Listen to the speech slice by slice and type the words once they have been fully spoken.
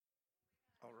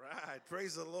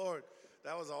Praise the Lord.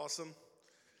 That was awesome.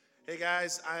 Hey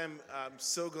guys, I'm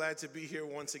so glad to be here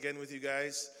once again with you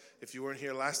guys. If you weren't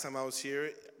here last time I was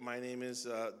here, my name is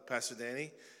Pastor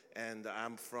Danny, and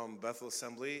I'm from Bethel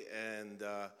Assembly, and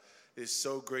it's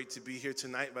so great to be here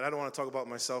tonight. But I don't want to talk about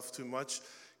myself too much.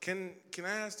 Can I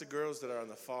ask the girls that are on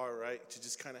the far right to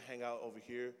just kind of hang out over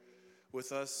here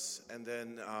with us, and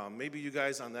then maybe you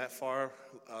guys on that far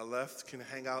left can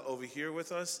hang out over here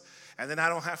with us, and then I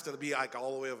don't have to be like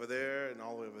all the way over there and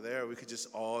all the way over there. We could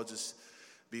just all just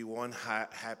be one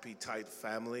happy, tight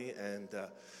family, and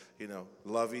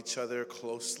love each other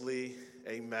closely.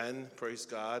 Amen. Praise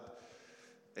God.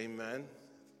 Amen.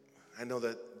 I know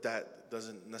that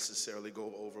doesn't necessarily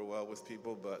go over well with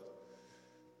people, but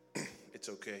it's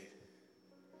okay.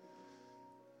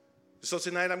 So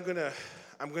tonight I'm gonna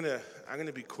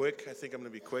be quick. I think I'm gonna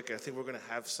be quick. I think we're gonna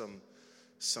have some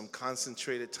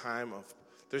concentrated time of.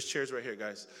 There's chairs right here,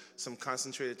 guys. Some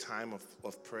concentrated time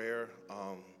of prayer.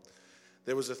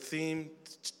 There was a theme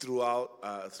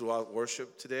throughout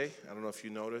worship today. I don't know if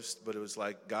you noticed, but it was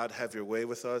like, God, have your way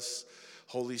with us.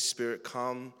 Holy Spirit,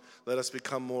 come. Let us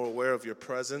become more aware of your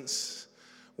presence.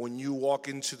 When you walk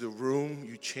into the room,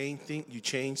 you change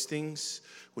things.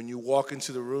 When you walk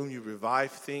into the room, you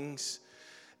revive things.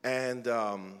 And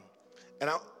I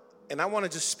want to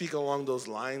just speak along those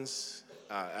lines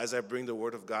as I bring the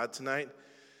Word of God tonight.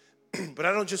 But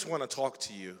I don't just want to talk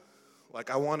to you. Like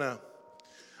I want to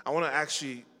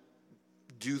actually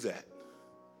do that.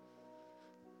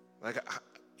 Like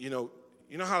you know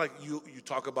how like you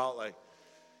talk about like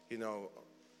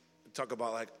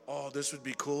oh, this would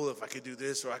be cool if I could do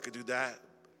this or I could do that,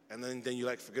 and then you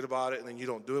like forget about it and then you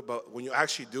don't do it. But when you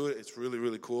actually do it, it's really,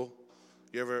 really cool.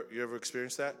 You ever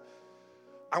experienced that?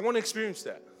 I want to experience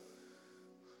that.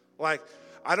 Like,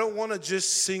 I don't want to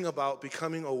just sing about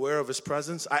becoming aware of his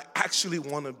presence. I actually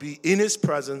want to be in his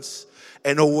presence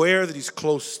and aware that he's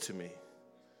close to me.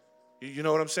 You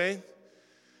know what I'm saying?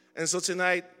 And so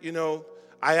tonight,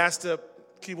 I asked the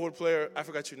keyboard player, I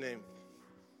forgot your name.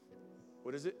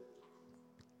 What is it?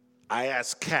 I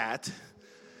asked Kat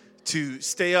to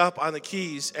stay up on the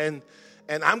keys, and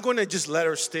I'm going to just let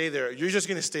her stay there. You're just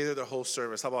going to stay there the whole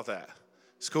service. How about that?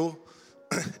 It's cool?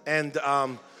 And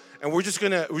I'm just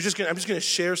going to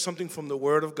share something from the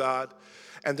Word of God,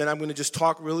 and then I'm going to just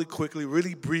talk really quickly,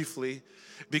 really briefly,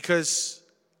 because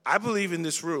I believe in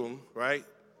this room, right?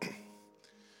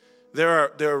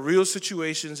 There are real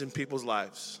situations in people's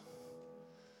lives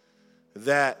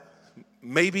that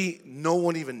maybe no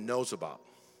one even knows about.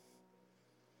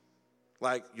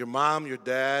 Like your mom, your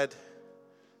dad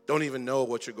don't even know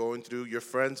what you're going through. Your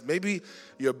friends, maybe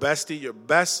your bestie, your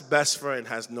best friend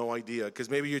has no idea because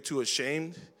maybe you're too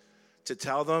ashamed to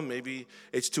tell them. Maybe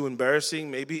it's too embarrassing.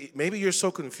 Maybe you're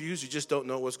so confused you just don't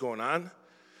know what's going on.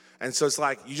 And so it's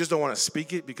like you just don't want to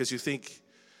speak it because you think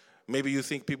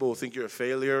people will think you're a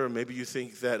failure, or maybe you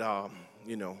think that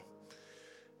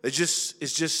it's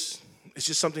just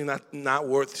something not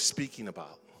worth speaking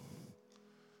about.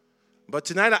 But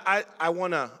tonight I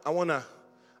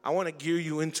wanna gear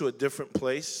you into a different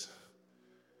place,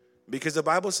 because the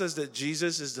Bible says that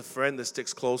Jesus is the friend that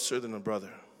sticks closer than a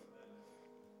brother.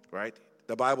 Right?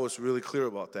 The Bible is really clear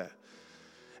about that.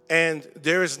 And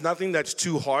there is nothing that's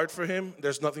too hard for him.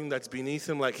 There's nothing that's beneath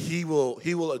him. Like he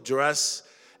will address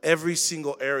every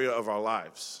single area of our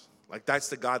lives. Like that's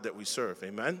the God that we serve.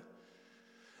 Amen.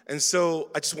 And so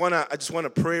I just want to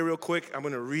pray real quick. I'm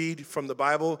going to read from the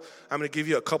Bible. I'm going to give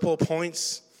you a couple of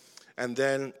points, and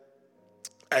then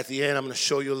at the end I'm going to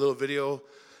show you a little video,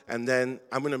 and then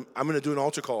I'm going to do an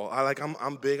altar call.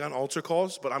 I'm big on altar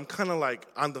calls, but I'm kind of like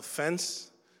on the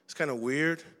fence. It's kind of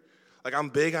weird. Like I'm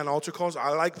big on altar calls. I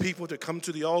like people to come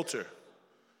to the altar,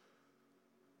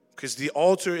 because the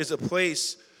altar is a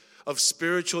place of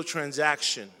spiritual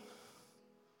transaction.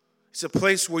 It's a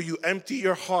place where you empty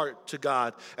your heart to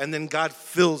God, and then God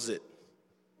fills it,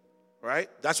 right?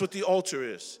 That's what the altar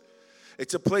is.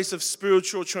 It's a place of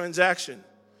spiritual transaction.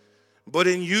 But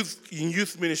in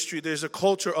youth ministry, there's a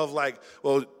culture of like,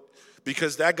 well,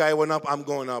 because that guy went up, I'm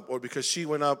going up, or because she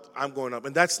went up, I'm going up.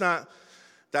 And that's not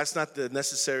the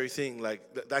necessary thing. Like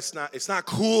it's not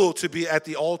cool to be at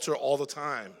the altar all the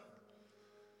time.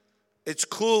 It's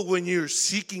cool when you're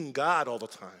seeking God all the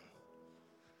time.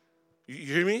 You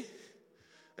hear me?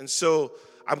 And so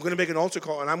I'm going to make an altar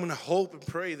call, and I'm going to hope and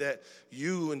pray that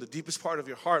you, in the deepest part of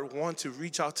your heart, want to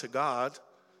reach out to God,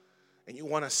 and you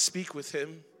want to speak with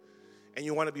him, and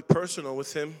you want to be personal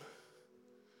with him,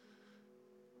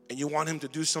 and you want him to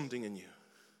do something in you.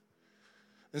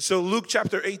 And so Luke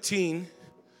chapter 18,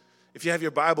 if you have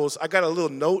your Bibles, I got a little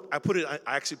note. I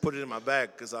actually put it in my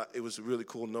bag because it was a really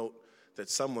cool note that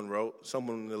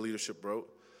someone in the leadership wrote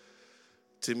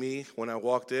to me when I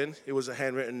walked in. It was a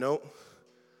handwritten note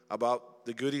about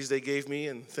the goodies they gave me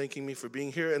and thanking me for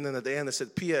being here. And then at the end, it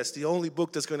said, P.S., the only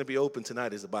book that's going to be open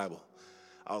tonight is the Bible.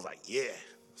 I was like, yeah,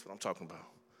 that's what I'm talking about.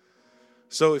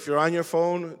 So if you're on your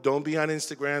phone, don't be on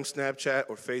Instagram, Snapchat,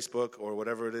 or Facebook, or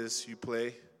whatever it is you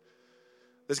play.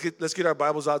 Let's get our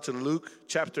Bibles out to Luke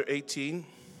chapter 18.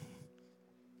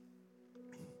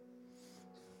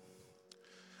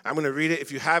 I'm going to read it.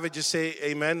 If you have it, just say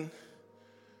amen.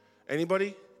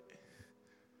 Anybody?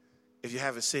 If you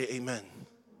have it, say amen.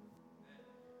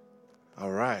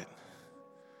 All right.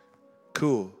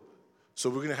 Cool. So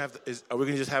we're going to are we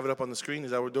going to just have it up on the screen? Is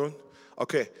that what we're doing?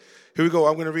 Okay. Here we go.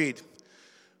 I'm going to read.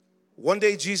 One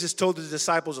day Jesus told the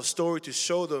disciples a story to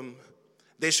show them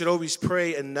they should always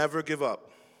pray and never give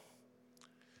up.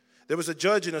 There was a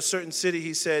judge in a certain city,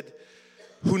 he said,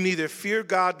 who neither feared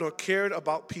God nor cared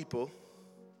about people.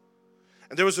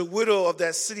 And there was a widow of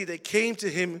that city that came to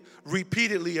him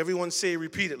repeatedly. Everyone say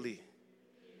repeatedly.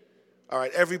 All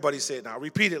right, everybody say it now.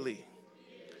 Repeatedly.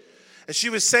 And she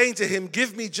was saying to him,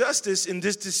 give me justice in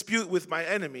this dispute with my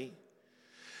enemy.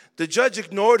 The judge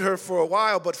ignored her for a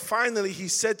while, but finally he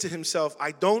said to himself,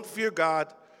 I don't fear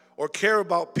God or care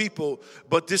about people,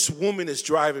 but this woman is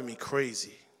driving me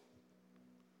crazy.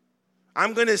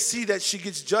 I'm going to see that she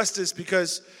gets justice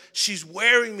because she's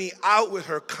wearing me out with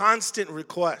her constant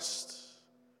requests.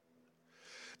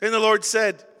 Then the Lord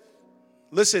said,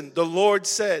 listen, the Lord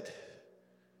said,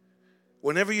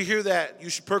 whenever you hear that, you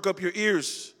should perk up your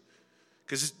ears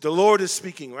because the Lord is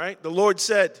speaking, right? The Lord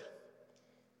said,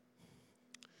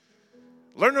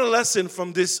 learn a lesson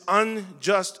from this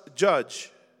unjust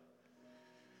judge.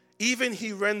 Even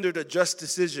he rendered a just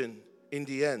decision in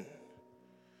the end.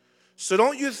 So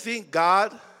don't you think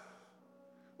God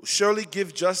will surely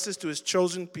give justice to his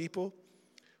chosen people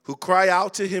who cry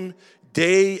out to him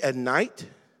day and night?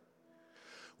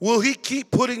 Will he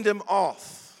keep putting them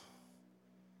off?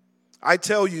 I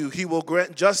tell you, he will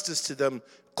grant justice to them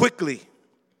quickly.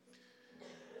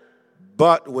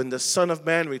 But when the Son of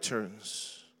Man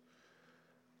returns,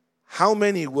 how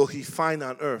many will he find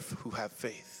on earth who have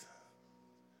faith?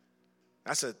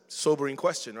 That's a sobering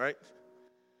question, right?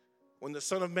 When the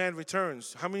Son of Man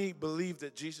returns, how many believe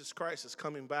that Jesus Christ is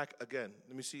coming back again?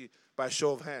 Let me see by a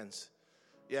show of hands.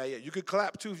 Yeah. You could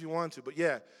clap too if you want to, but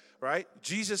yeah, right?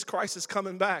 Jesus Christ is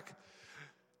coming back.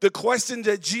 The question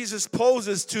that Jesus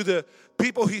poses to the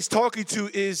people he's talking to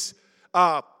is,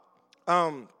 will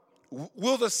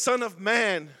the Son of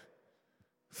Man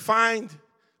find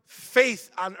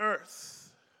faith on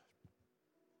earth?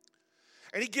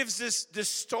 And he gives this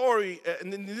story,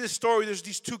 and in this story there's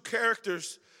these two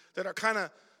characters that are kind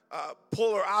of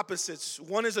polar opposites.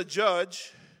 One is a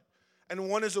judge, and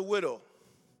one is a widow.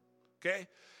 Okay?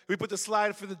 We put the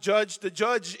slide for the judge. The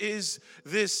judge is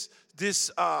this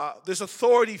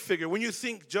authority figure. When you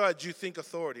think judge, you think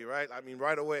authority, right? I mean,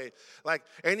 right away. Like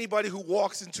anybody who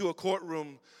walks into a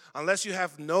courtroom, unless you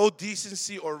have no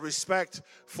decency or respect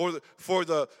for the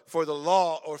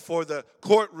law or for the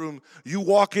courtroom, you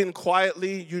walk in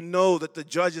quietly, you know that the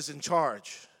judge is in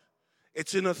charge.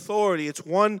 It's an authority. It's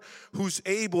one who's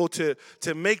able to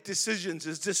make decisions.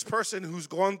 It's this person who's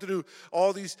gone through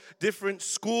all these different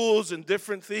schools and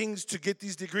different things to get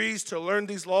these degrees, to learn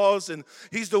these laws. And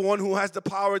he's the one who has the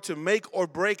power to make or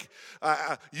break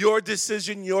your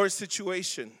decision, your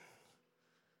situation.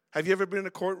 Have you ever been in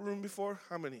a courtroom before?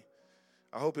 How many?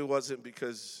 I hope it wasn't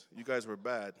because you guys were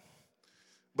bad.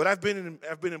 But I've been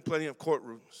in plenty of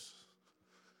courtrooms,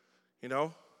 you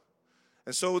know.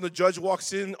 And so when the judge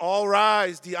walks in, all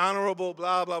rise, the honorable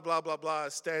blah, blah, blah, blah, blah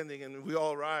is standing, and we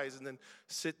all rise and then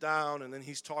sit down, and then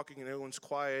he's talking and everyone's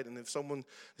quiet, and if someone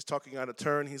is talking out of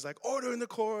turn, he's like, order in the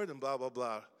court, and blah, blah,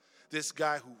 blah. This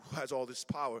guy who has all this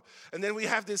power. And then we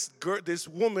have this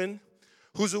woman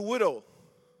who's a widow.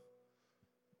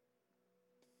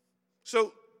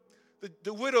 So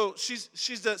the widow, she's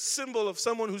the symbol of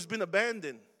someone who's been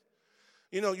abandoned.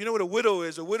 You know what a widow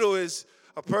is? A widow is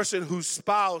a person whose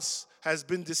spouse has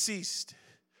been deceased.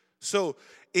 So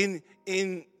in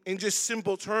just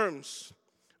simple terms,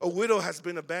 a widow has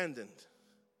been abandoned.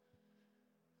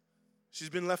 She's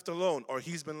been left alone, or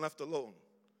he's been left alone.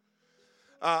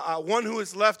 One who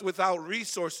is left without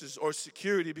resources or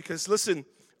security. Because listen,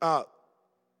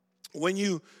 when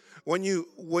you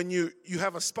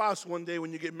have a spouse one day,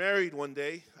 when you get married one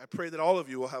day, I pray that all of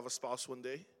you will have a spouse one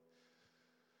day.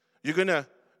 You're gonna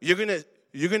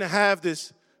have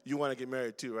this. You want to get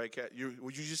married too, right, Kat? Were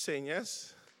you just saying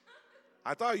yes?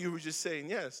 I thought you were just saying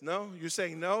yes. No? You're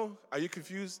saying no? Are you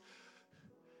confused?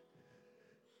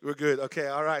 We're good. Okay,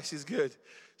 all right. She's good.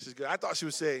 I thought she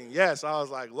was saying yes. I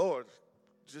was like, Lord,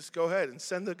 Just go ahead and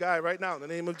send the guy right now in the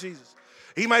name of Jesus.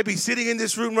 He might be sitting in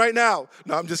this room right now.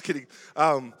 No, I'm just kidding.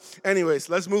 Anyways,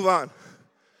 let's move on.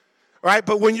 Right?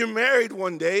 But when you're married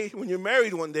one day,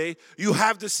 you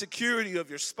have the security of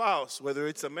your spouse. Whether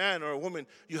it's a man or a woman,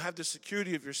 you have the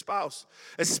security of your spouse.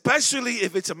 Especially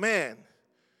if it's a man.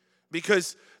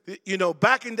 Because,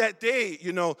 back in that day,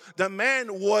 the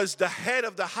man was the head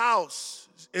of the house.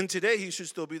 And today, he should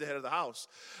still be the head of the house.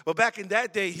 But back in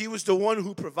that day, he was the one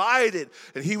who provided.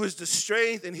 And he was the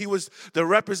strength. And he was the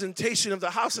representation of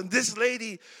the house. And this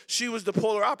lady, she was the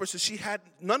polar opposite. She had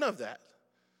none of that.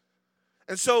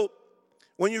 And so,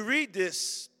 when you read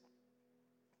this,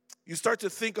 you start to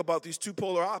think about these two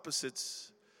polar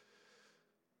opposites.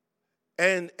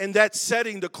 And in that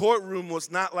setting, the courtroom was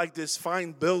not like this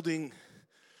fine building,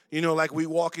 like we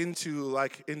walk into,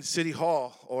 like in City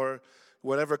Hall or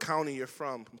whatever county you're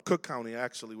from. Cook County,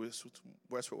 actually,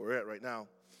 that's where we're at right now.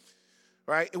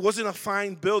 Right? It wasn't a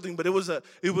fine building, but it was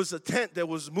a tent that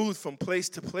was moved from place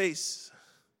to place.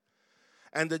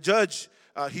 And the judge,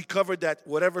 he covered that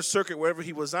whatever circuit, wherever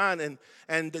he was on,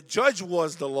 and the judge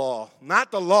was the law,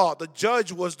 not the law. The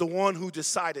judge was the one who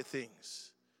decided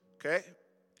things, okay?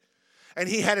 And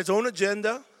he had his own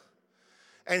agenda,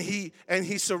 and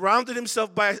he surrounded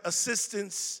himself by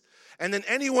assistants, and then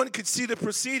anyone could see the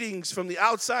proceedings from the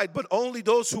outside, but only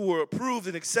those who were approved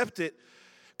and accepted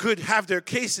could have their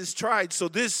cases tried. So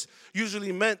this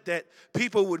usually meant that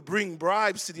people would bring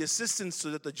bribes to the assistants so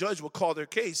that the judge would call their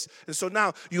case. And so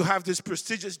now you have this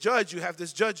prestigious judge. You have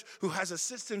this judge who has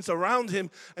assistants around him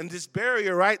and this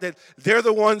barrier, right, that they're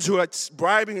the ones who are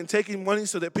bribing and taking money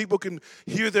so that people can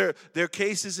hear their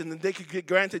cases and then they can get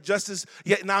granted justice.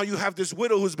 Yet now you have this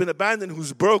widow who's been abandoned,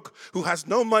 who's broke, who has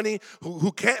no money,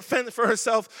 who can't fend for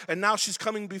herself, and now she's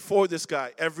coming before this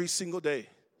guy every single day.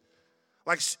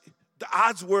 Like, the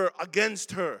odds were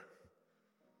against her.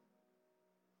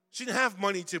 She didn't have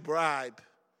money to bribe.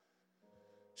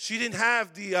 She didn't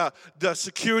have the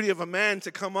security of a man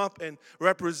to come up and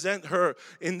represent her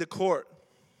in the court.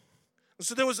 And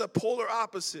so there was a polar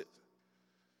opposite.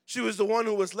 She was the one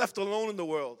who was left alone in the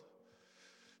world.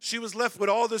 She was left with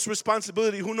all this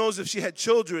responsibility. Who knows if she had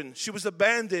children? She was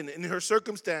abandoned in her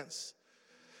circumstance.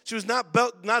 She was not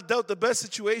dealt the best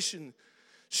situation.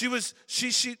 She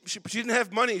didn't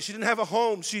have money. She didn't have a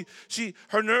home.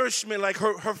 Her nourishment, like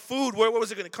her food, where was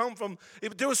it going to come from?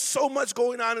 There was so much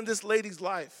going on in this lady's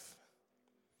life.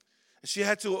 And she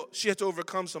had to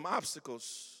overcome some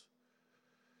obstacles.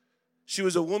 She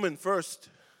was a woman first.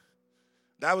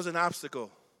 That was an obstacle.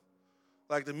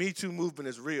 Like the Me Too movement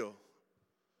is real.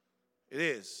 It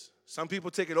is. Some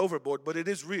people take it overboard, but it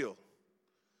is real.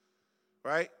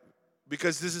 Right?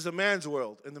 Because this is a man's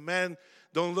world, and the man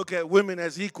don't look at women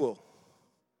as equal,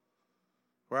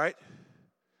 right?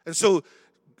 And so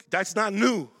that's not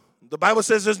new. The Bible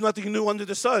says there's nothing new under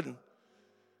the sun,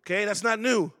 okay? That's not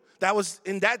new. That was,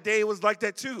 in that day, it was like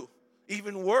that too,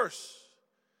 even worse.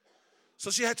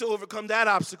 So she had to overcome that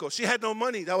obstacle. She had no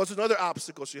money. That was another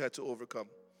obstacle she had to overcome.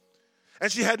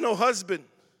 And she had no husband.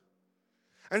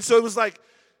 And so it was like,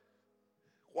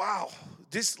 wow,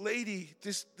 this lady,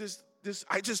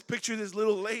 I just picture this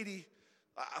little lady,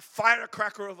 a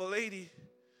firecracker of a lady.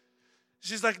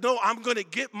 She's like, no, I'm going to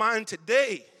get mine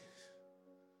today.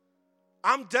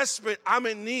 I'm desperate. I'm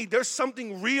in need. There's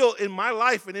something real in my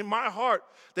life and in my heart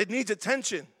that needs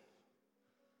attention.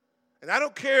 And I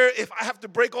don't care if I have to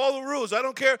break all the rules. I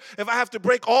don't care if I have to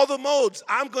break all the modes.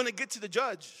 I'm going to get to the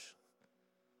judge.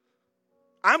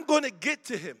 I'm going to get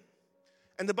to him.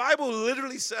 And the Bible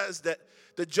literally says that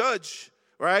the judge,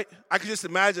 right? I could just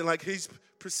imagine, like, he's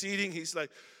proceeding. He's like,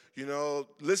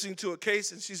 listening to a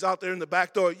case, and she's out there in the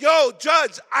back door. Yo,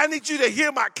 judge, I need you to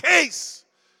hear my case.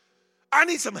 I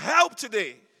need some help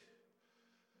today.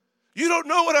 You don't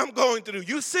know what I'm going through.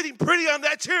 You're sitting pretty on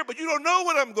that chair, but you don't know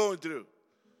what I'm going through.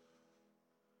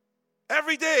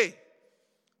 Every day,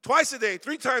 twice a day,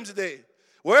 3 times a day.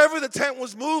 Wherever the tent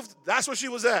was moved, that's where she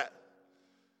was at.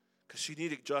 Because she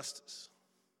needed justice.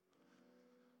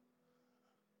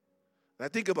 And I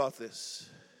think about this.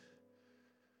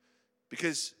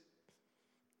 Because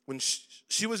when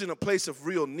she was in a place of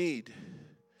real need,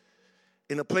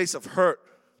 in a place of hurt,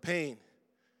 pain,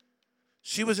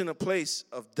 she was in a place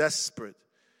of desperation.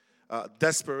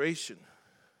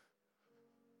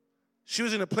 She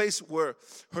was in a place where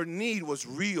her need was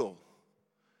real,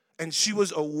 and she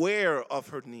was aware of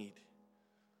her need.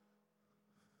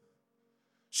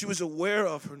 She was aware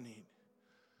of her need.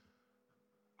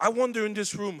 I wonder in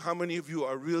this room how many of you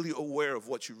are really aware of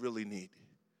what you really need.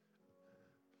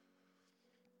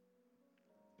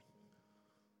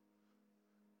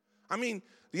 I mean,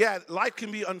 yeah, life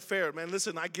can be unfair, man.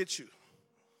 Listen, I get you.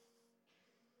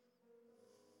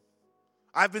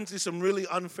 I've been through some really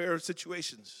unfair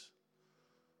situations.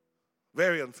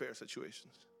 Very unfair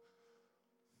situations.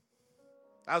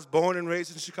 I was born and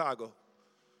raised in Chicago.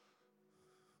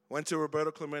 Went to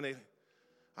Roberto Clemente.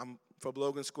 I'm from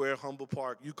Logan Square, Humboldt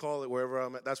Park. You call it wherever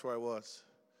I'm at. That's where I was.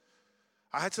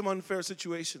 I had some unfair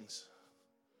situations.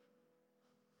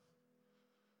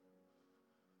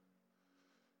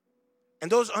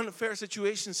 And those unfair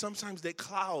situations, sometimes they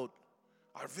cloud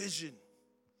our vision.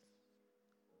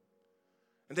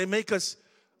 And they make us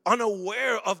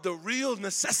unaware of the real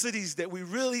necessities that we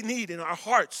really need in our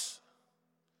hearts.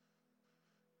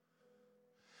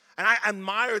 And I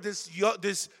admire this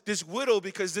widow,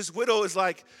 because this widow is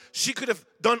like, she could have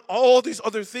done all these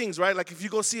other things, right? Like if you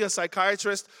go see a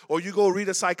psychiatrist or you go read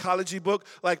a psychology book,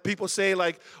 like people say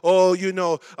like, oh,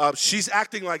 she's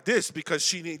acting like this because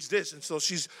she needs this. And so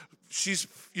she's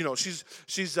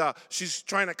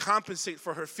trying to compensate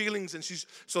for her feelings, and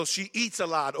so she eats a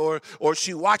lot, or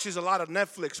she watches a lot of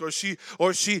Netflix,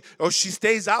 or she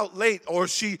stays out late, or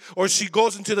she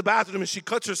goes into the bathroom and she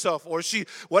cuts herself, or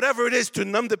whatever it is to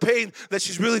numb the pain that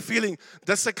she's really feeling.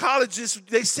 The psychologists,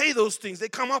 they say those things. They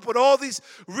come up with all these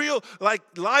real like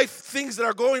life things that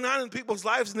are going on in people's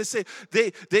lives, and they say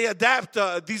they adapt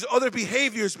these other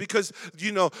behaviors because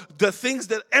the things,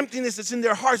 that emptiness that's in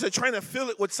their hearts, they're trying to fill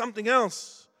it with something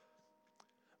else.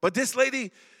 But this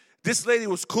lady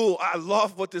was cool. I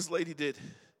love what this lady did.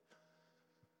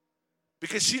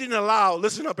 Because she didn't allow,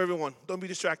 listen up everyone, don't be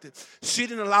distracted. She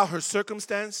didn't allow her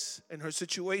circumstance and her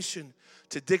situation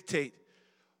to dictate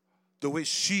the way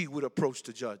she would approach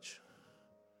the judge.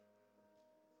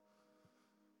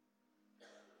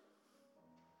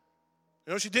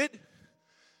 You know what she did?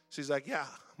 She's like, yeah,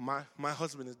 my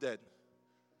husband is dead.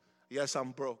 Yes,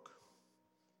 I'm broke.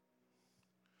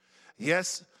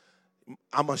 Yes,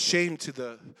 I'm ashamed to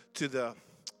the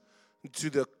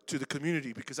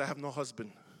community because I have no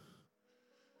husband.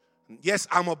 Yes,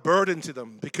 I'm a burden to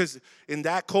them because in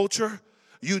that culture,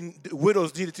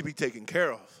 widows needed to be taken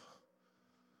care of.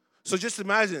 So just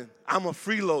imagine, I'm a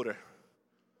freeloader,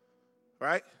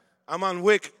 right? I'm on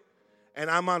WIC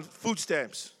and I'm on food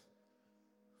stamps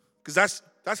because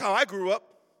that's how I grew up.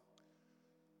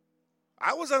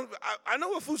 I know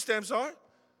what food stamps are.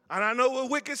 And I know what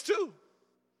WIC is too.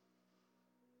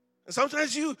 And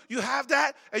sometimes you have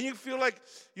that and you feel like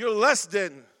you're less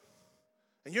than.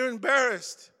 And you're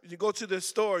embarrassed. You go to the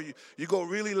store, you go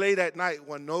really late at night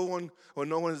when no one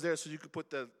is there, so you can put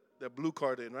the blue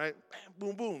card in, right? Bam,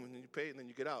 boom, boom, and then you pay and then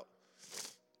you get out.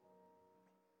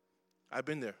 I've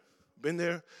been there,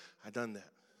 I've done that.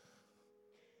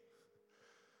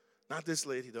 Not this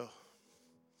lady though.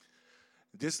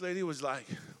 This lady was like,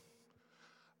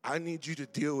 I need you to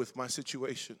deal with my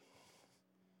situation.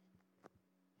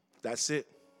 That's it.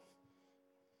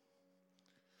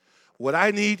 What I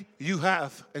need, you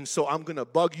have, and so I'm going to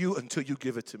bug you until you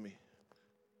give it to me.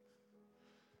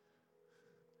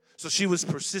 So she was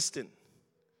persistent.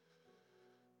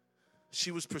 She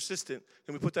was persistent.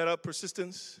 Can we put that up?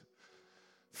 Persistence.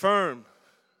 Firm,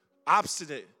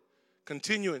 obstinate,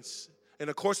 continuance in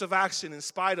a course of action in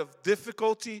spite of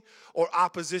difficulty or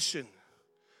opposition.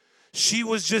 She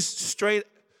was just straight,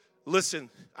 listen,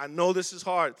 I know this is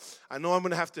hard. I know I'm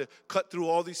going to have to cut through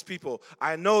all these people.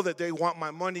 I know that they want my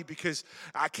money because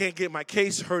I can't get my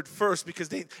case heard first because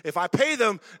if I pay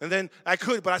them, and then I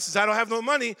could, but I don't have no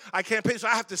money, I can't pay, so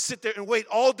I have to sit there and wait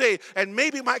all day, and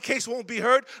maybe my case won't be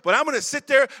heard, but I'm going to sit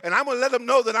there and I'm going to let them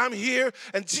know that I'm here.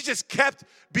 And she just kept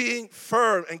being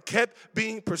firm and kept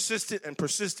being persistent and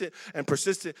persistent and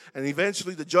persistent. And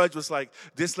eventually the judge was like,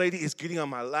 this lady is getting on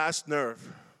my last nerve.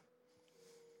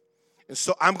 And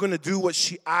so I'm going to do what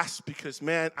she asked because,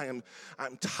 man, I'm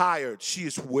tired. She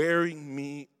is wearing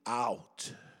me out.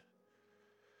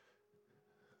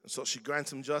 And so she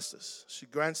grants him justice. She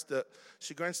grants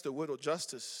the widow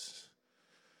justice.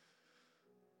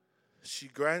 She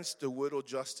grants the widow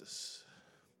justice.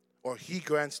 Or he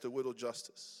grants the widow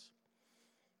justice.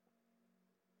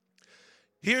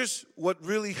 Here's what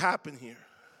really happened here.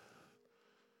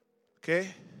 Okay?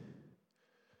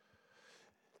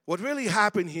 What really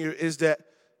happened here is that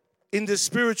in the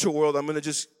spiritual world, I'm going to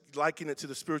just liken it to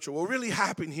the spiritual world. What really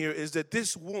happened here is that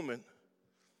this woman,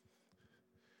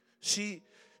 she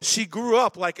grew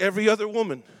up like every other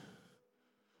woman.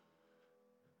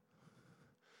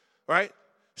 Right?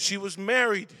 She was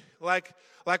married like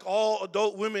all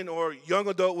adult women or young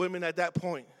adult women at that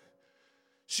point.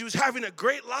 She was having a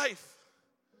great life.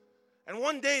 And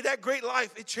one day that great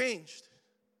life, it changed.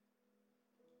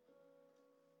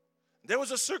 There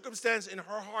was a circumstance in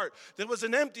her heart. There was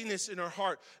an emptiness in her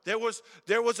heart. There was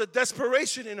a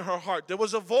desperation in her heart. There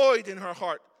was a void in her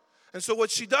heart. And so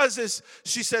what she does is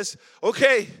she says,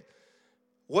 okay,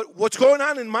 what's going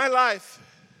on in my life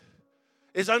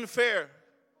is unfair.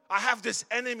 I have this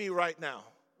enemy right now.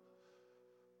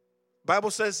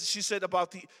 Bible says, she said,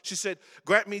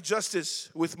 grant me justice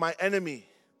with my enemy.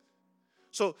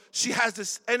 So she has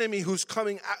this enemy who's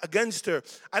coming against her.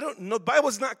 I don't know. The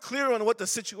Bible's not clear on what the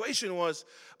situation was,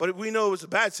 but we know it was a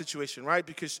bad situation, right?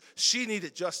 Because she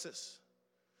needed justice.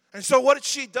 And so what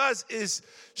she does is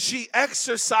she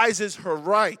exercises her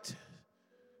right.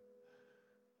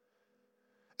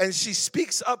 And she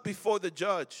speaks up before the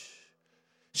judge.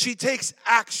 She takes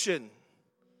action.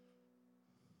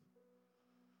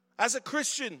 As a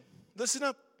Christian, listen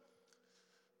up.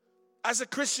 As a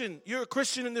Christian, you're a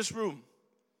Christian in this room.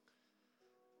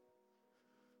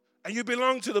 And you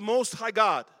belong to the Most High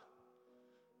God,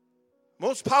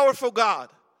 most powerful God.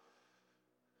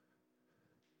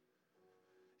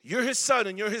 You're His son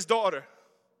and you're His daughter.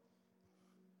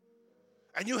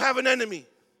 And you have an enemy.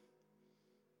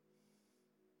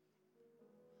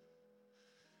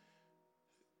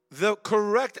 The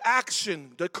correct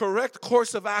action, the correct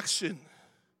course of action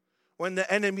when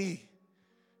the enemy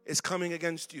is coming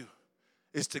against you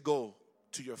is to go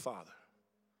to your Father.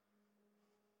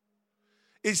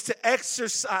 Is to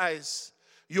exercise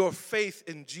your faith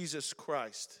in Jesus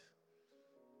Christ.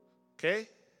 Okay?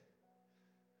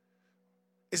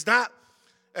 It's not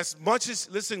as much as,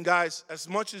 listen guys, as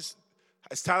much as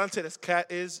talented as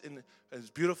Kat is and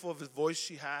as beautiful of his voice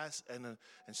she has and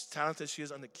as talented she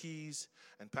is on the keys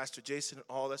and Pastor Jason and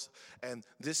all this and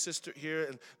this sister here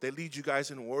and they lead you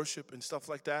guys in worship and stuff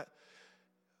like that.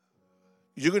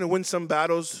 You're going to win some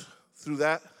battles through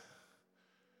that.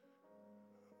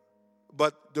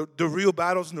 But the real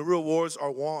battles and the real wars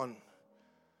are won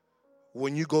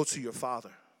when you go to your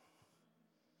Father.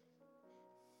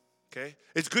 Okay?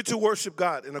 It's good to worship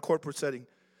God in a corporate setting.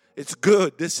 It's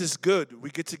good. This is good. We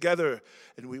get together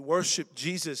and we worship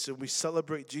Jesus and we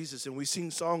celebrate Jesus and we sing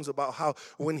songs about how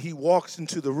when He walks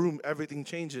into the room, everything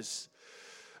changes.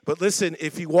 But listen,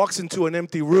 if He walks into an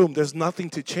empty room, there's nothing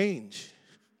to change.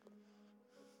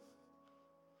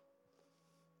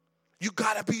 You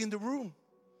got to be in the room.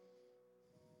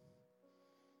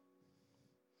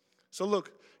 So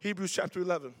look, Hebrews chapter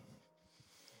 11.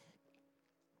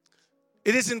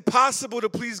 It is impossible to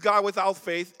please God without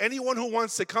faith. Anyone who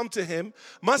wants to come to Him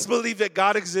must believe that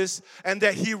God exists and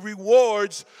that He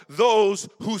rewards those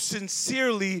who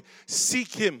sincerely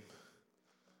seek Him.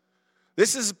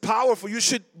 This is powerful. You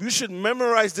should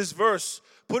memorize this verse.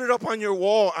 Put it up on your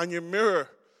wall, on your mirror.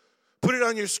 Put it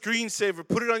on your screensaver.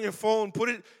 Put it on your phone. Put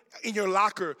it in your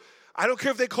locker. I don't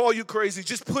care if they call you crazy.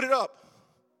 Just put it up.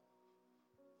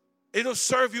 It'll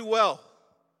serve you well.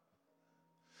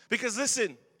 Because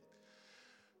listen,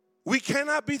 we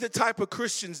cannot be the type of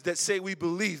Christians that say we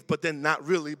believe but then not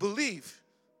really believe.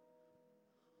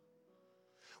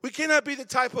 We cannot be the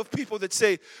type of people that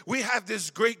say we have this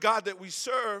great God that we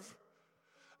serve,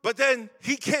 but then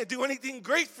He can't do anything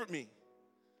great for me.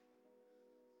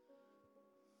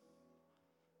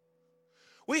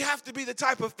 We have to be the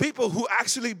type of people who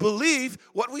actually believe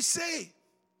what we say.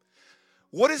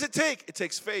 What does it take? It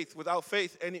takes faith. Without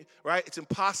faith, right? It's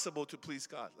impossible to please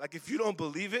God. Like if you don't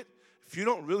believe it, if you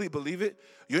don't really believe it,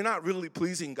 you're not really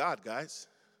pleasing God, guys.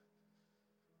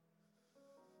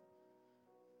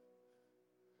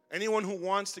 Anyone who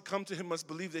wants to come to Him must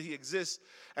believe that He exists,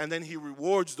 and then He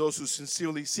rewards those who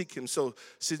sincerely seek Him. So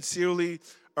sincerely,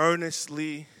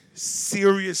 earnestly,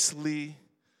 seriously,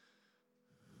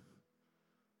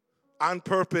 on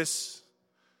purpose,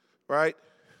 right?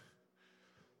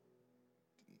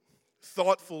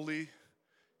 Thoughtfully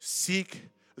seek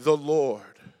the Lord.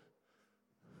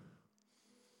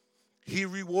 He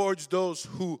rewards those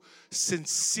who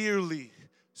sincerely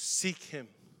seek Him,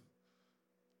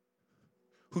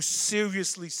 who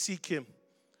seriously seek Him.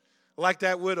 Like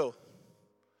that widow.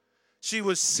 She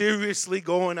was seriously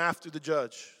going after the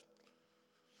judge.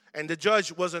 And the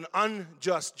judge was an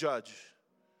unjust judge.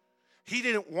 He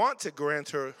didn't want to grant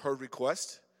her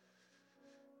request.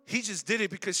 He just did it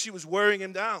because she was wearing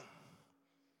him down.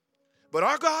 But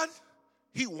our God,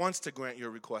 He wants to grant your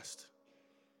request.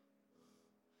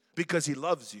 Because He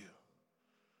loves you.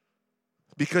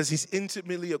 Because He's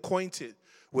intimately acquainted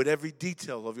with every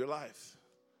detail of your life.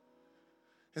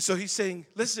 And so He's saying,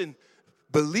 listen,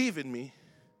 believe in me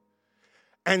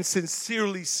and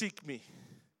sincerely seek me.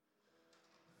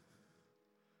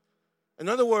 In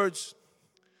other words,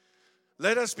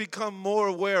 let us become more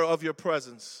aware of your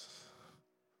presence.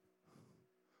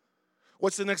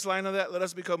 What's the next line of that? Let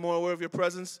us become more aware of your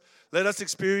presence. Let us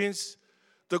experience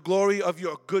the glory of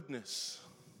your goodness.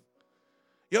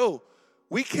 Yo,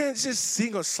 We can't just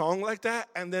sing a song like that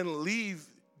and then leave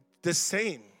the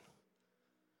same.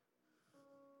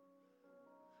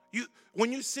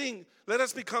 When you sing, let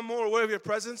us become more aware of your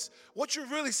presence, what you're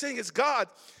really saying is, God,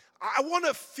 I want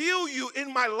to feel you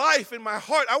in my life, in my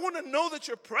heart. I want to know that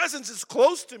your presence is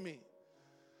close to me.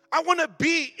 I want to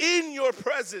be in your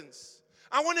presence.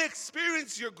 I want to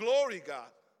experience your glory, God.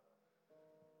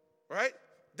 Right?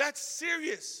 That's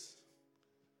serious.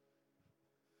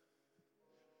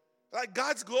 Like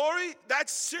God's glory,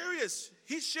 that's serious.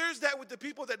 He shares that with the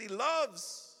people that he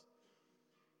loves.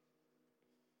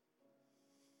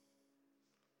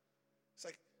 It's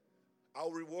like,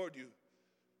 I'll reward you,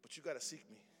 but you got to seek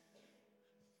me.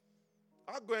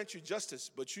 I'll grant you justice,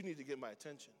 but you need to get my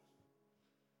attention.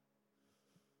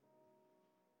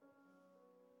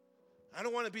 I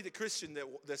don't want to be the Christian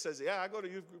that says, yeah, I go to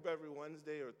youth group every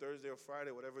Wednesday or Thursday or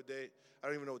Friday, whatever day. I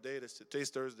don't even know what day it is. Today's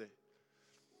Thursday.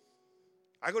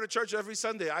 I go to church every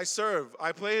Sunday. I serve.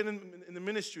 I play in the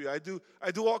ministry. I do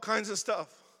all kinds of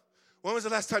stuff. When was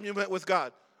the last time you met with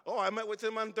God? Oh, I met with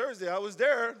him on Thursday. I was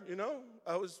there,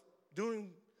 I was doing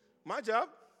my job.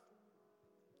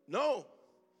 No.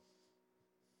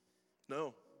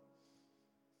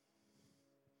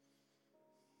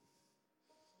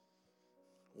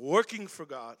 Working for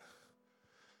God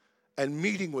and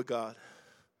meeting with God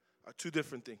are two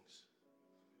different things.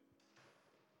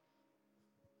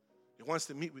 He wants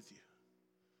to meet with you.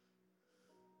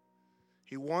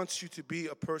 He wants you to be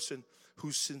a person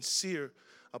who's sincere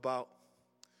about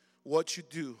what you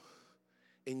do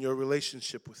in your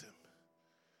relationship with him.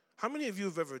 How many of you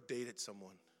have ever dated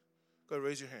someone? Go ahead,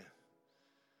 raise your hand.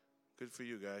 Good for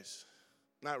you guys.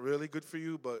 Not really good for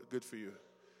you, but good for you.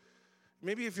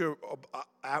 Maybe if you're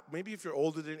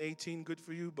older than 18, good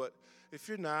for you. But if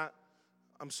you're not,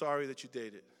 I'm sorry that you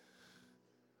dated.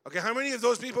 Okay, how many of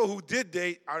those people who did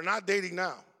date are not dating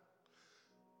now?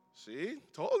 See,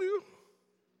 told you.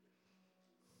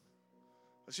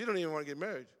 She don't even want to get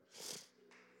married.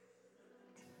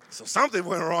 So something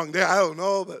went wrong there. I don't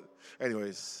know, but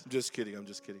anyways, I'm just kidding.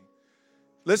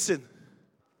 Listen.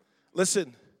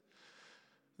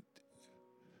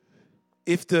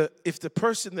 If the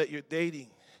person that you're dating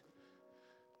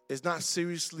is not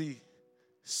seriously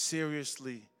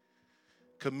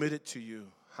committed to you,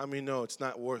 how many know it's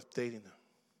not worth dating them?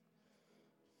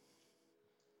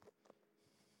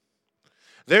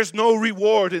 There's no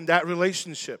reward in that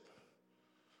relationship.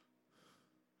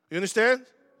 You understand?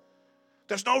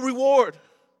 There's no reward.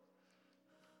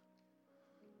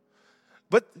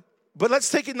 But let's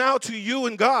take it now to you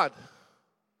and God.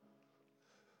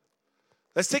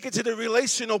 Let's take it to the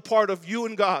relational part of you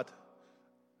and God.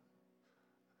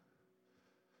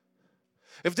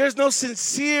 If there's no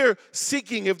sincere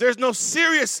seeking, if there's no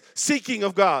serious seeking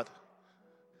of God,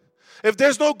 if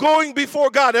there's no going before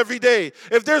God every day,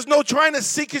 if there's no trying to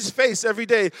seek his face every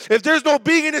day, if there's no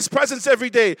being in his presence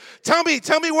every day, tell me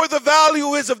where the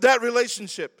value is of that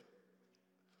relationship.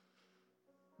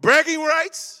 Bragging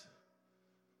rights?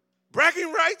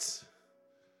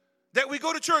 That we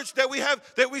go to church, that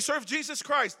we serve Jesus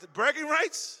Christ. Bragging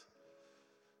rights?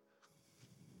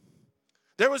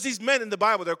 There was these men in the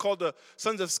Bible, they're called the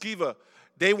sons of Sceva.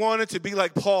 They wanted to be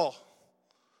like Paul.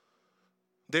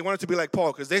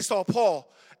 Because they saw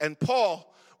Paul, and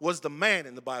Paul was the man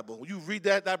in the Bible. When you read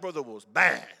that brother was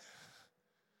bad.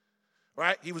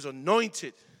 Right? He was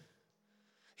anointed.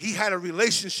 He had a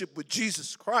relationship with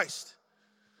Jesus Christ.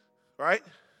 Right?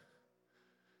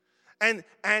 And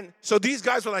so these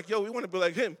guys were like, yo, we want to be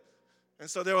like him. And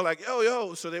so they were like,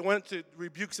 yo. So they went to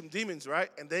rebuke some demons,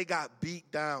 right? And they got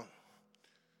beat down.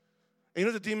 And you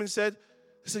know what the demon said?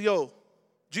 They said, yo,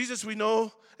 Jesus we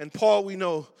know and Paul we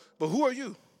know, but who are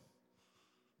you?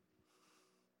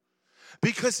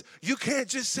 Because you can't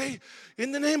just say,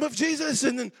 in the name of Jesus,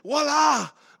 and then voila.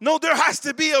 No, there has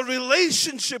to be a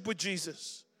relationship with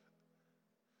Jesus.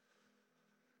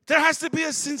 There has to be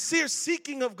a sincere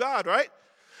seeking of God, right?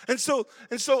 And so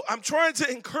I'm trying to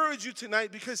encourage you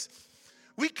tonight, because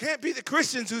we can't be the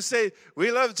Christians who say,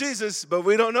 we love Jesus, but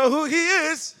we don't know who he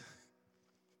is.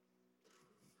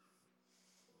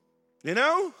 You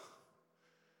know?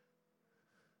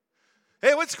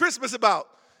 Hey, what's Christmas about?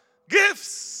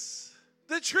 Gifts.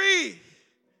 The tree.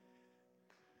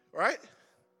 Right?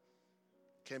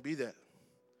 Can't be that.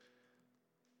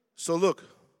 So look.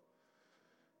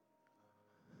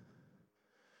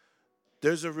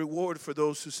 There's a reward for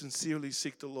those who sincerely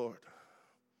seek the Lord.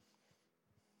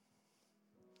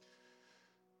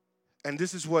 And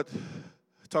this is what,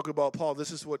 talking about Paul,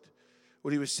 this is what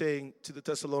he was saying to the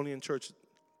Thessalonian church.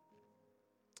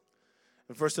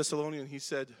 In 1 Thessalonians, he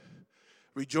said,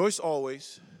 rejoice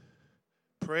always,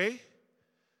 pray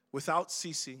without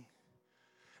ceasing.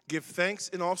 Give thanks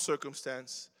in all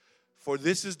circumstance, for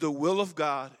this is the will of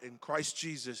God in Christ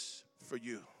Jesus for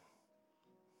you.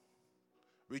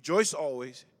 Rejoice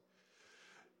always.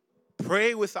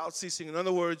 Pray without ceasing. In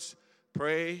other words,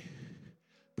 pray,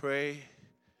 pray,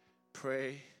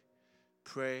 pray,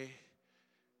 pray,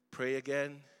 pray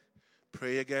again,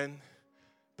 pray again,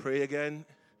 pray again,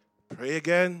 pray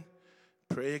again,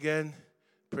 pray again,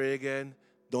 pray again.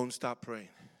 Don't stop praying.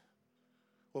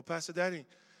 Well, Pastor Danny,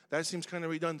 that seems kind of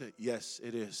redundant. Yes,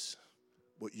 it is.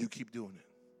 But you keep doing it.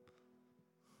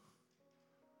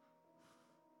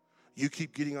 You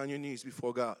keep getting on your knees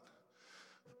before God.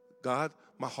 God,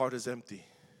 my heart is empty.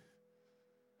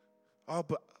 Oh,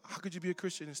 but how could you be a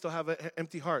Christian and still have an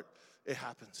empty heart? It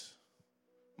happens.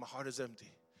 My heart is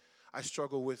empty. I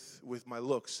struggle with my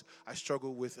looks. I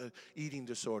struggle with an eating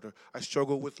disorder. I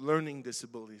struggle with learning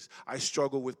disabilities. I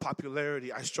struggle with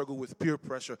popularity. I struggle with peer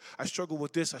pressure. I struggle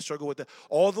with this. I struggle with that.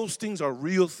 All those things are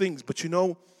real things. But you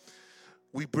know,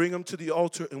 we bring them to the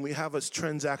altar and we have a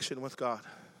transaction with God.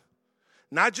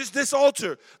 Not just this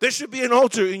altar. There should be an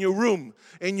altar in your room,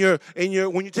 when you're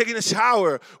taking a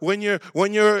shower, when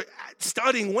you're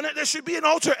studying. There should be an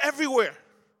altar everywhere.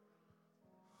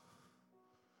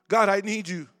 God, I need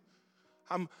you.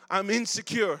 I'm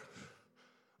insecure.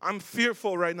 I'm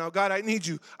fearful right now. God, I need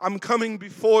you. I'm coming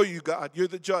before you, God. You're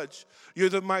the judge. You're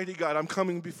the mighty God. I'm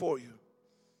coming before you.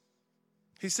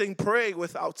 He's saying pray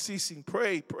without ceasing.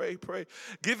 Pray, pray, pray.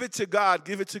 Give it to God.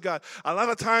 Give it to God. A lot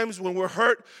of times when we're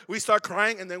hurt, we start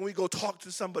crying and then we go talk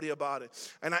to somebody about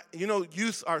it. And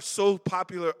youth are so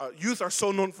popular. Youth are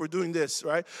so known for doing this,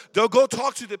 right? They'll go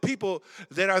talk to the people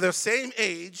that are their same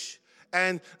age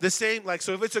and the same,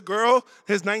 so if it's a girl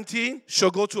who's 19,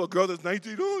 she'll go to a girl that's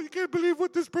 19. Oh, you can't believe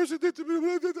what this person did to me.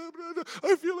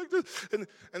 I feel like this. And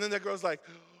then that girl's like,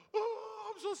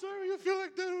 oh, I'm so sorry you feel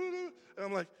like that. And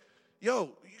I'm like,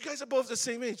 yo, you guys are both the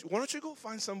same age. Why don't you go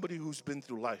find somebody who's been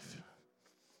through life?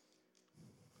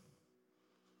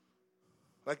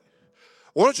 Why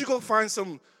don't you go find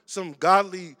some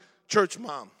godly church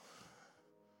mom?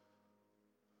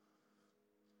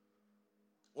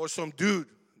 Or some dude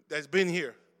that's been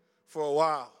here for a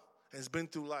while and has been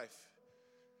through life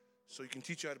so he can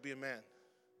teach you how to be a man.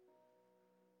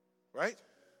 Right?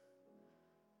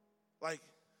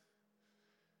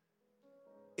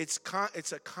 It's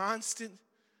a constant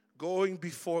going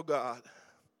before God.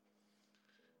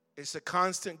 It's a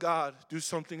constant, God, do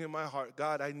something in my heart.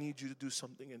 God, I need you to do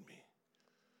something in me.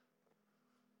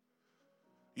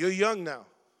 You're young now.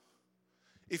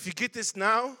 If you get this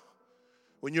now,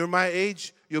 when you're my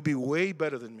age, you'll be way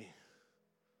better than me.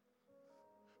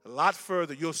 A lot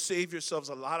further. You'll save yourselves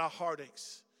a lot of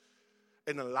heartaches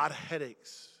and a lot of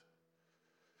headaches.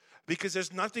 Because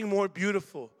there's nothing more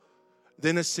beautiful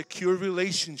than a secure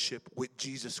relationship with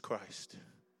Jesus Christ.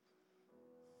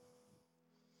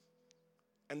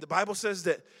 And the Bible says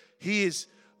that He is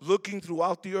looking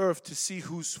throughout the earth to see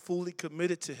who's fully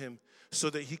committed to Him so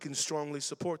that He can strongly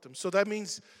support them. So that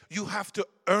means you have to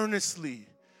earnestly,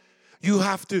 you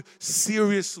have to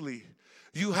seriously,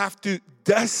 you have to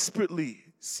desperately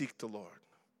seek the Lord.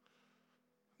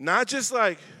 Not just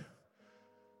a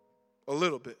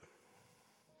little bit.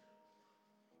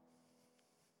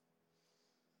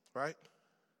 Right?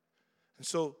 And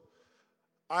so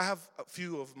I have a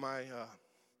few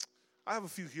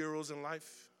heroes in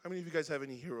life. How many of you guys have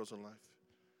any heroes in life?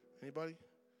 Anybody?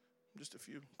 Just a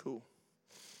few. Cool.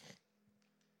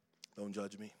 Don't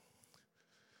judge me.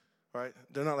 Right?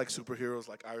 They're not like superheroes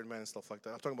like Iron Man and stuff like that.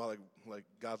 I'm talking about like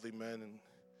godly men and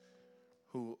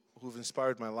who've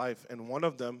inspired my life. And one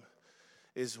of them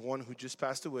is one who just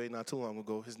passed away not too long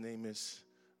ago. His name is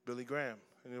Billy Graham.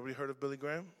 Anybody heard of Billy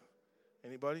Graham?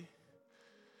 Anybody?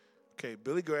 Okay,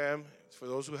 Billy Graham, for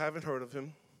those who haven't heard of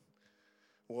him,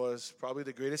 was probably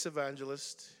the greatest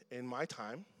evangelist in my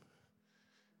time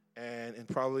and in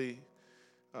probably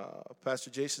Pastor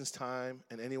Jason's time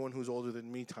and anyone who's older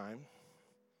than me time.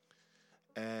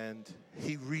 And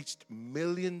he reached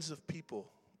millions of people.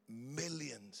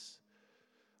 Millions.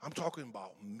 I'm talking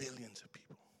about millions of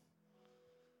people.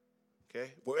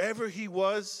 Okay? Wherever he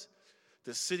was,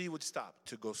 the city would stop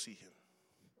to go see him.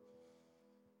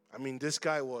 I mean, this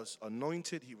guy was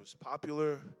anointed. He was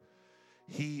popular.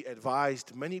 He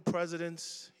advised many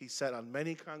presidents. He sat on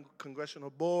many congressional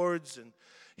boards. And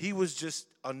he was just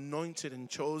anointed and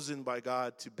chosen by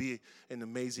God to be an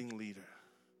amazing leader.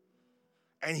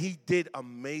 And he did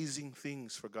amazing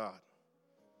things for God.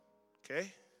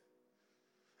 Okay?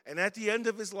 And at the end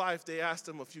of his life, they asked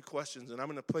him a few questions. And I'm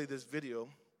going to play this video.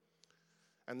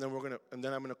 And then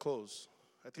I'm going to close.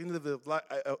 At the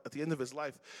end of his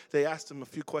life, they asked him a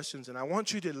few questions, and I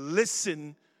want you to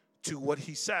listen to what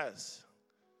he says.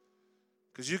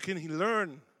 Because you can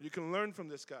learn from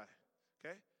this guy.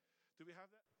 Okay? Do we have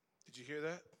that? Did you hear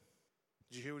that?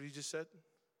 Did you hear what he just said?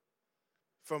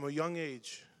 From a young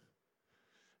age,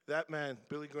 that man,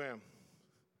 Billy Graham,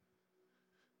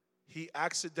 he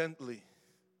accidentally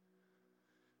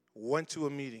went to a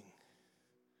meeting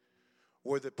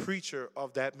where the preacher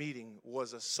of that meeting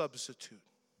was a substitute.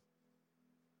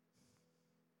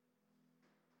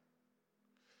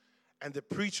 And the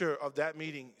preacher of that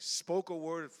meeting spoke a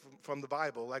word from the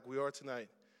Bible, like we are tonight,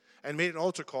 and made an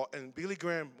altar call. And Billy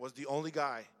Graham was the only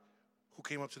guy who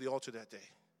came up to the altar that day.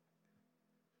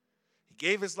 He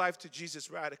gave his life to Jesus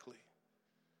radically.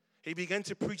 He began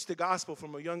to preach the gospel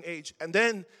from a young age. And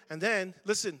then,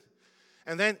 listen,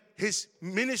 and then his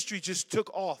ministry just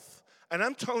took off. And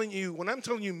I'm telling you, when I'm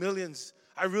telling you millions,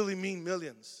 I really mean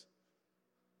millions.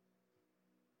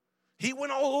 He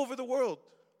went all over the world.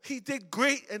 He did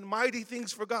great and mighty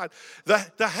things for God.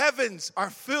 The heavens are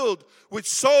filled with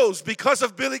souls because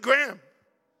of Billy Graham.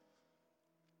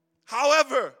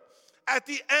 However, at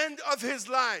the end of his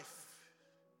life,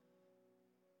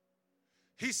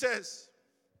 he says,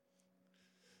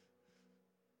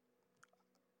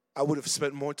 I would have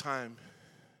spent more time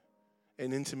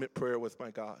in intimate prayer with my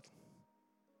God,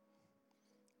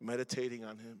 meditating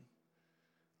on him,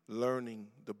 learning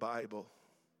the Bible.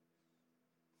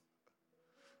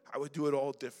 I would do it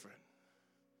all different.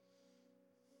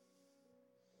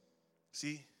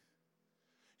 See?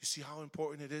 You see how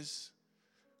important it is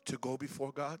to go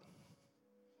before God?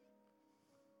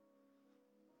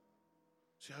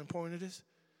 See how important it is?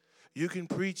 You can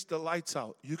preach the lights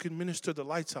out. You can minister the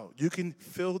lights out. You can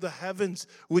fill the heavens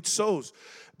with souls.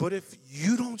 But if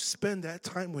you don't spend that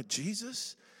time with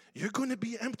Jesus, you're going to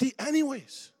be empty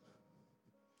anyways.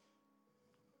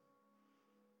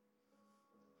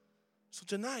 So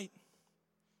tonight,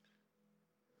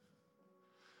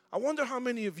 I wonder how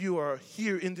many of you are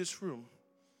here in this room.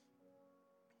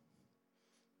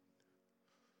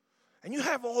 And you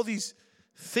have all these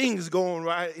things going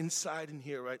right inside in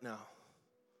here right now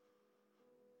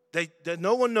that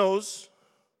no one knows.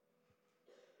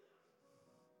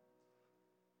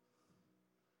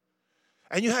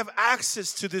 And you have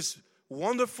access to this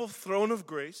wonderful throne of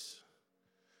grace.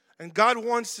 And God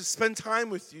wants to spend time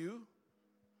with you.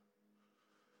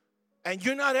 And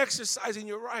you're not exercising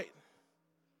your right.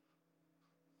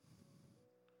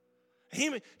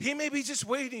 He may be just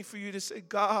waiting for you to say,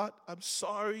 God, I'm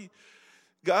sorry.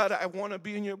 God, I want to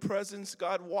be in your presence.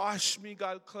 God, wash me.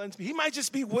 God, cleanse me. He might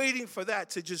just be waiting for that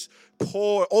to just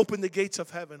open the gates of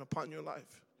heaven upon your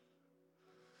life.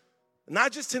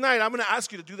 Not just tonight. I'm going to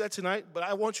ask you to do that tonight, but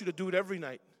I want you to do it every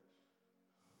night.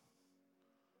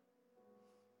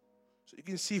 So you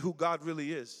can see who God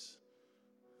really is.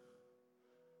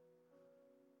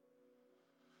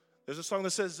 There's a song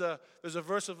that says, there's a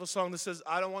verse of a song that says,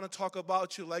 I don't want to talk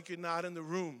about you like you're not in the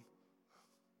room.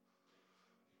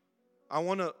 I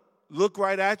want to look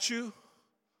right at you.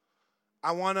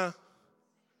 I want to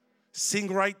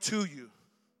sing right to you.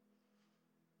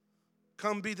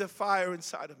 Come be the fire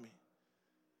inside of me.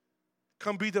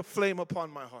 Come be the flame upon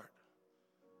my heart.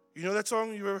 You know that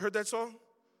song? You ever heard that song?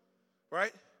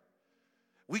 Right?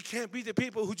 We can't be the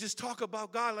people who just talk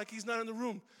about God like he's not in the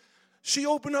room. She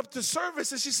opened up the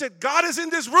service and she said, God is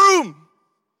in this room.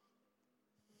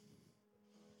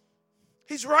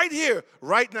 He's right here,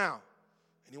 right now.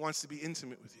 And he wants to be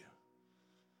intimate with you.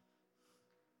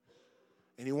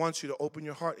 And he wants you to open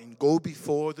your heart and go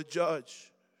before the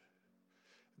judge.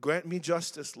 Grant me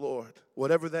justice, Lord,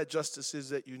 whatever that justice is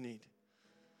that you need.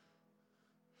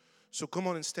 So come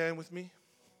on and stand with me.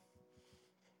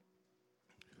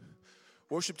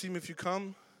 Worship team, if you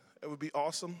come, it would be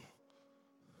awesome.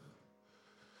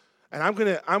 And I'm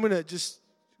gonna just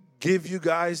give you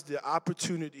guys the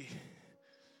opportunity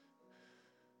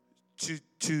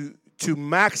to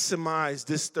maximize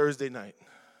this Thursday night.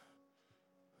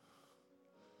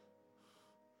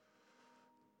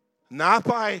 Not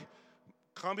by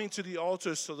coming to the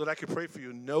altar so that I can pray for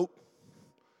you. Nope.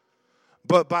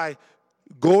 But by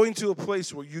going to a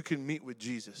place where you can meet with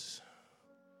Jesus.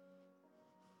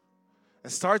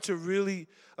 And start to really,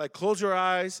 close your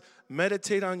eyes,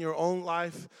 meditate on your own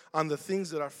life, on the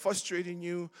things that are frustrating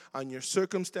you, on your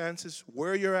circumstances,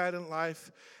 where you're at in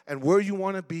life, and where you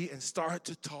want to be, and start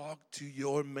to talk to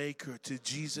your Maker, to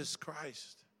Jesus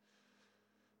Christ.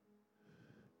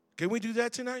 Can we do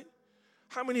that tonight?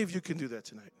 How many of you can do that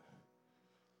tonight?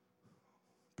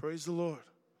 Praise the Lord.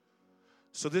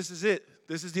 So this is it.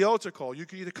 This is the altar call. You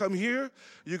can either come here,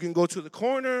 you can go to the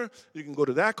corner, you can go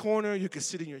to that corner, you can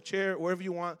sit in your chair, wherever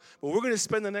you want. But we're going to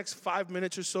spend the next 5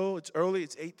 minutes or so. It's early.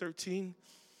 It's 8:13.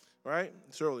 Right?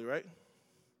 It's early, right?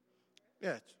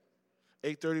 Yeah.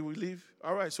 8:30 we leave.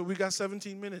 All right, so we got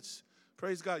 17 minutes.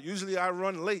 Praise God. Usually I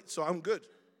run late, so I'm good.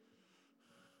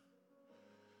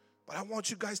 But I want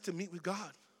you guys to meet with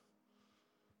God.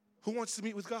 Who wants to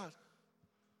meet with God?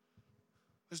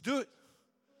 Let's do it.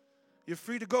 You're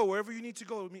free to go wherever you need to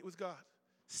go to meet with God.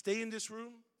 Stay in this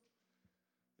room.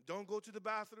 Don't go to the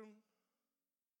bathroom.